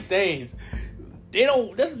one night stands.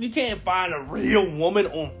 You can't find a real woman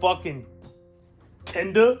on fucking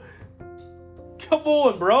Tinder. Come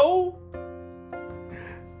on, bro.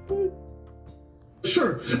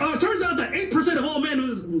 sure. Turns out that 8% of all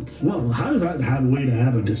men. Well, how does that have a way to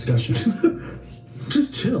have a discussion?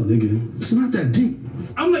 Just chill, nigga. It's not that deep.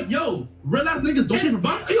 I'm like, yo, real ass niggas don't pay for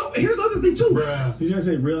box. Yo, here's the other thing too. Bruh. He's gonna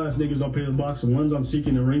say real ass niggas don't pay the box, and one's on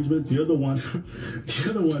seeking arrangements. The other one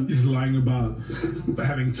He's lying about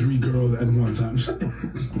having 3 girls at one time.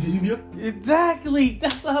 Exactly.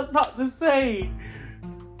 That's what I'm about to say.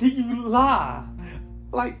 Did you lie?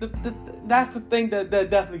 Like that's the thing that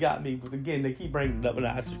definitely got me. But again, they keep bringing it up,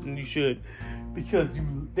 and you should, because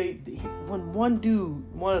when one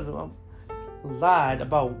of them lied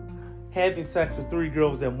about having sex with 3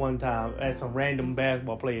 girls at one time at some random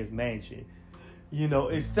basketball player's mansion. You know,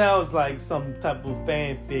 it sounds like some type of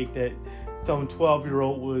fanfic that some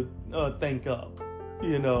 12-year-old would think up.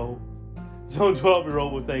 You know, some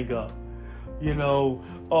 12-year-old would think up. You know,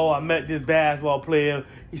 oh, I met this basketball player.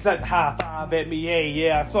 He slapped a high five at me. Hey,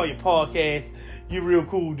 yeah, I saw your podcast. You real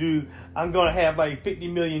cool, dude. I'm going to have like 50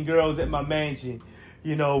 million girls at my mansion.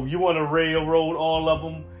 You know, you want to railroad all of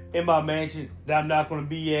them in my mansion that I'm not going to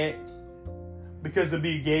be at because to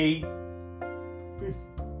be gay.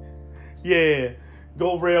 Yeah,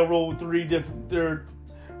 go railroad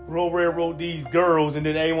railroad these girls and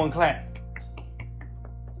then everyone clap.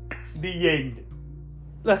 The end.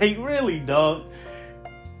 Like, really, dog.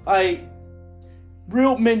 Like,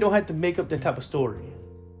 real men don't have to make up that type of story.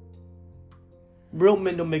 Real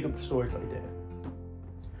men don't make up stories like that.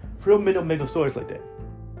 Real men don't make up stories like that.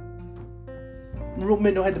 Real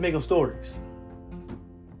men don't have to make up stories.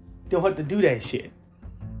 They don't have to do that shit.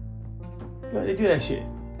 They don't have to do that shit.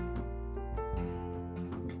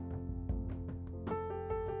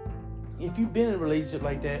 If you've been in a relationship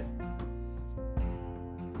like that,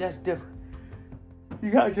 that's different.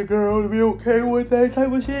 You got your girl to be okay with that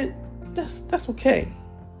type of shit. That's okay.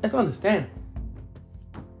 That's understandable.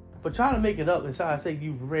 But trying to make it up and try to say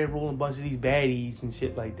you red rolling a bunch of these baddies and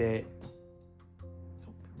shit like that.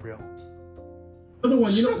 Real. Other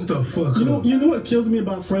one, Shut the fuck up. You know what kills me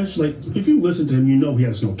about Fresh? Like, if you listen to him, you know he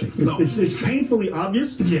has no cake. It's painfully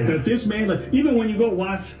obvious that this man, like, even when you go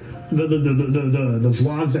watch the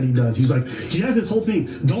vlogs that he does, he's like, he has this whole thing,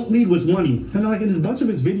 don't lead with money. And like in a bunch of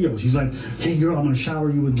his videos, he's like, hey girl, I'm gonna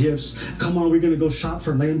shower you with gifts. Come on, we're gonna go shop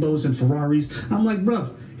for Lambos and Ferraris. I'm like,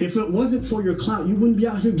 bruv, if it wasn't for your clout, you wouldn't be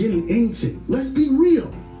out here getting anything. Let's be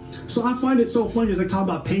real. So I find it so funny as I talk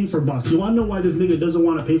about paying for box. You wanna know why this nigga doesn't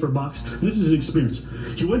want to pay for box? This is his experience.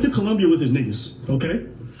 He went to Colombia with his niggas, okay?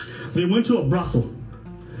 They went to a brothel.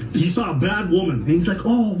 he saw a bad woman, and he's like,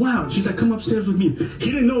 oh, wow. She's like, come upstairs with me.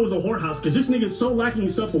 He didn't know it was a whorehouse, because this nigga's so lacking in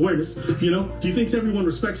self-awareness, you know? He thinks everyone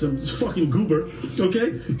respects him. He's fucking goober,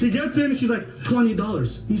 okay? He gets in, and she's like,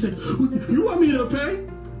 $20. He's like, you want me to pay?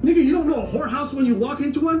 Nigga, you don't know a whorehouse when you walk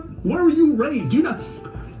into one? Where were you raised? You not...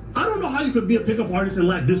 I don't know how you could be a pickup artist and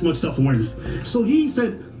lack this much self-awareness. So he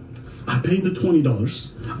said, I paid the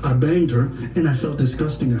 $20, I banged her, and I felt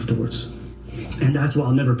disgusting afterwards. And that's why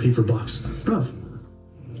I'll never pay for box. Bruv,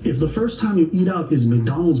 if the first time you eat out is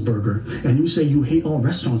McDonald's burger, and you say you hate all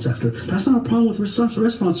restaurants after, that's not a problem with restaurants, or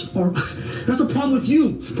that's a problem with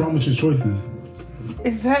you. It's a problem with your choices.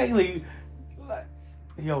 Exactly.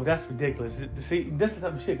 Yo, that's ridiculous. See, that's the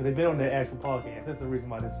type of shit, because they've been on their actual podcast. That's the reason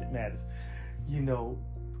why this shit matters. You know,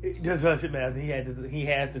 that's why shit matters. He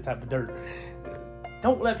has this type of dirt.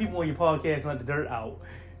 Don't let people on your podcast let the dirt out.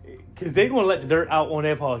 Because they're going to let the dirt out on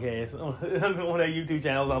their podcast. On their YouTube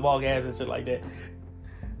channels, on podcasts and shit like that.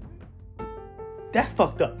 That's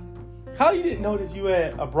fucked up. How you didn't notice you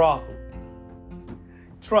had a brothel?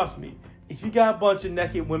 Trust me. If you got a bunch of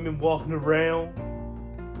naked women walking around,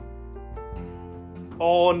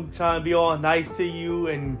 all trying to be all nice to you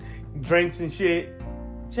and drinks and shit,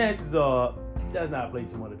 chances are that's not a place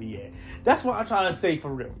you want to be at. That's what I'm trying to say for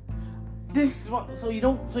real. This is what, so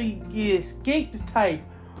you escape the type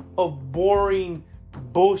of boring,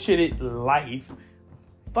 bullshitted life.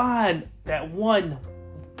 Find that one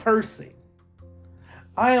person.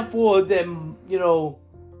 I am for them, you know,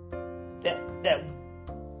 that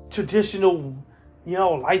traditional, you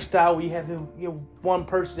know, lifestyle where you have, you know, one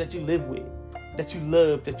person that you live with, that you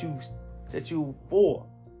love, that you for.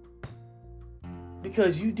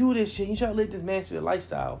 Because you do this shit, you try to live this master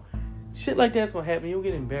lifestyle, shit like that's gonna happen. You'll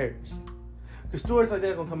get embarrassed. Because stories like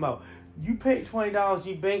that gonna come out. You paid $20,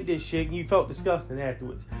 you banked this shit, and you felt disgusting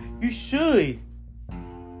afterwards. You should,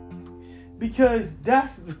 because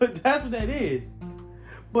that's what that is.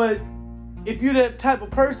 But if you're that type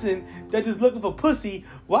of person that's just looking for pussy,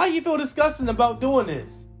 why you feel disgusting about doing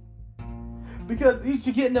this? Because you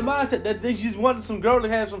should get in the mindset that they just want some girl to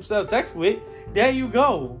have some sex with. There you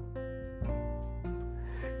go.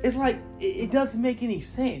 It's like, it doesn't make any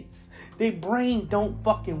sense. Their brain don't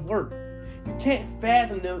fucking work. You can't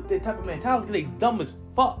fathom their type of mentality because they dumb as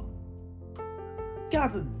fuck.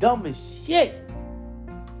 Guys are dumb as shit.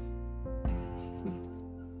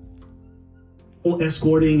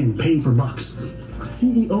 Escorting and paying for box.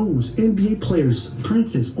 CEOs, NBA players,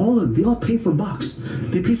 princes, they all pay for box.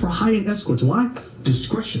 They pay for high-end escorts. Why?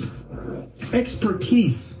 Discretion.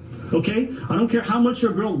 Expertise. Okay? I don't care how much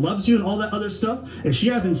your girl loves you and all that other stuff. If she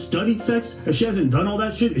hasn't studied sex, if she hasn't done all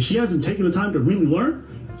that shit, if she hasn't taken the time to really learn,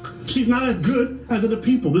 she's not as good as other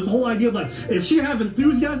people. This whole idea of like, if she has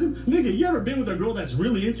enthusiasm, nigga, you ever been with a girl that's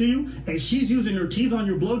really into you and she's using her teeth on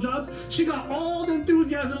your blowjobs? She got all the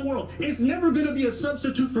enthusiasm in the world. It's never gonna be a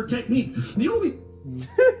substitute for technique. The only...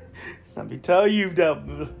 Let me tell you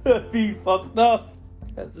that be fucked up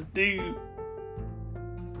as a dude.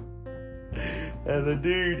 As a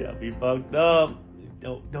dude, that'd be fucked up.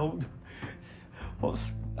 Don't.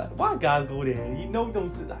 Why guys go there? You know, don't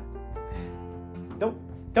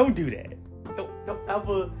do that. Don't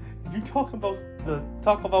ever. If you talk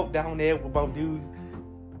about down there about dudes,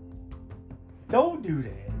 don't do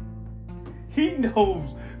that. He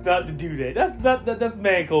knows not to do that. That's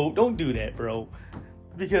man code. Don't do that, bro.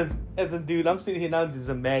 Because as a dude, I'm sitting here now just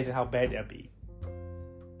imagine how bad that'd be.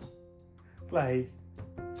 Like,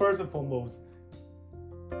 first and foremost,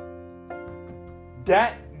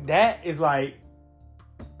 that is like,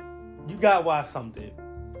 you gotta watch something.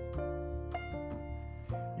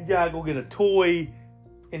 You gotta go get a toy,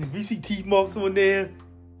 and if you see teeth marks on there,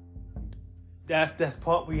 that's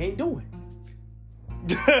part we ain't doing.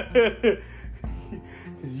 Because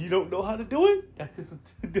you don't know how to do it. That's just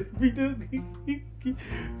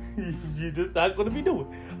you're just not gonna be doing.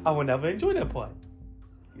 I will never enjoy that part.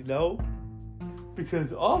 You know,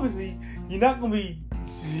 because obviously you're not gonna be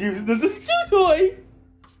using this as a chew toy.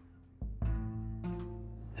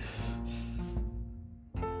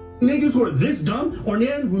 Niggas who are this dumb, or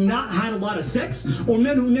men who not had a lot of sex, or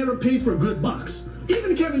men who never paid for a good box.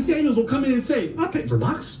 Even Kevin Samuels will come in and say, I paid for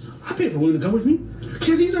box. I paid for women to come with me.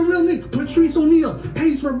 Because he's a real nigga. Patrice O'Neal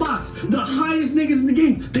pays for box. The highest niggas in the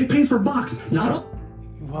game, they pay for box. Not all.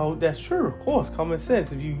 Well, that's true, of course. Common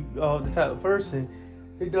sense. If you are the type of person,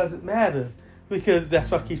 it doesn't matter. Because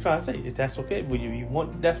that's what I keep trying to say. If that's okay with you,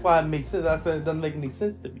 that's why it makes sense. I said it doesn't make any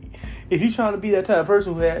sense to me. If you're trying to be that type of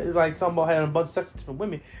person who had, like, talking about having a bunch of sex with different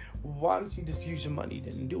women, why don't you just use your money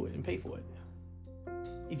and do it and pay for it?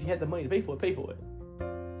 If you had the money to pay for it, pay for it.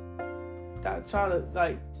 Not trying to,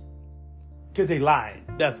 like, because they lying.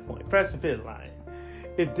 That's the point. Fresh and Fit lying.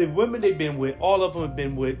 If the women they've been with, all of them have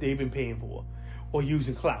been with, they've been paying for or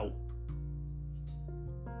using clout.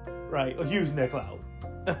 Right? Or using their clout.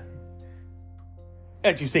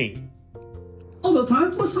 That you've seen. All the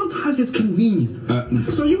time, but sometimes it's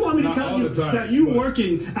convenient. So you want me to tell you that you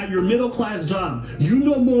working at your middle class job, you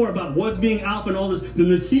know more about what's being alpha and all this than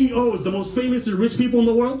the CEOs, the most famous and rich people in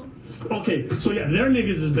the world? Okay, so yeah, their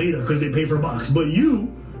niggas is beta because they pay for box. But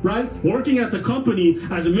you, right, working at the company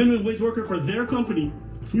as a minimum wage worker for their company,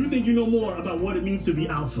 you think you know more about what it means to be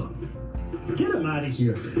alpha. Get him out of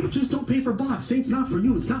here. Just don't pay for box. It's not for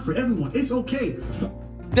you. It's not for everyone. It's okay.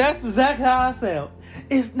 That's exactly how I sound.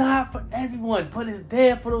 It's not for everyone, but it's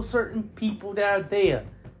there for those certain people that are there.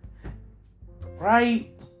 Right?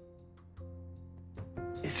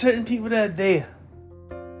 It's certain people that are there.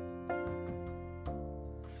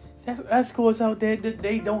 That's escorts out there that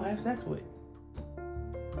they don't have sex with.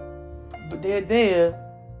 But they're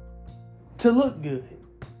there to look good.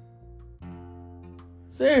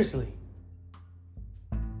 Seriously.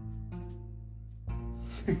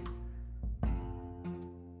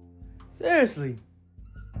 Seriously.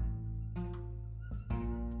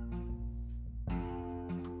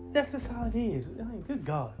 That's just how it is. I mean, good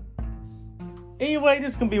God. Anyway,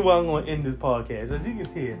 this is going to be where I'm going to end this podcast. As you can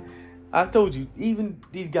see, I told you, even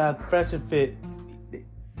these guys, fresh and fit,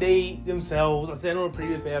 they themselves, I said on a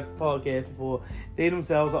previous podcast before, they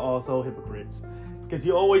themselves are also hypocrites. Because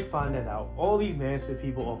you always find that out. All these Mansfield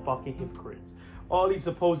people are fucking hypocrites. All these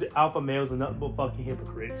supposed alpha males are nothing but fucking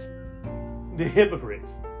hypocrites. They're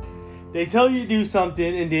hypocrites. They tell you to do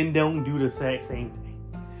something and then don't do the exact same thing.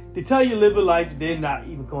 They tell you to live a life that they're not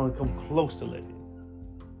even going to come close to living.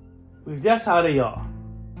 Because that's how they are.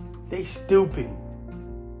 They stupid.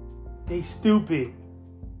 They stupid.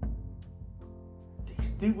 They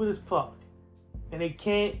stupid as fuck. And they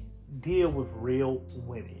can't deal with real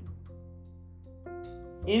women.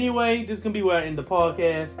 Anyway, this is going to be where I end the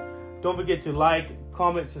podcast. Don't forget to like,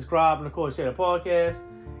 comment, subscribe, and of course share the podcast.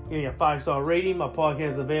 Give me a 5-star rating. My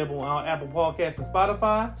podcast is available on Apple Podcasts and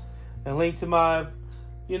Spotify. And link to my,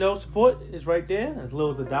 support is right there. As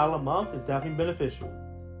little as $1 a month is definitely beneficial.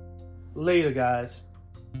 Later, guys.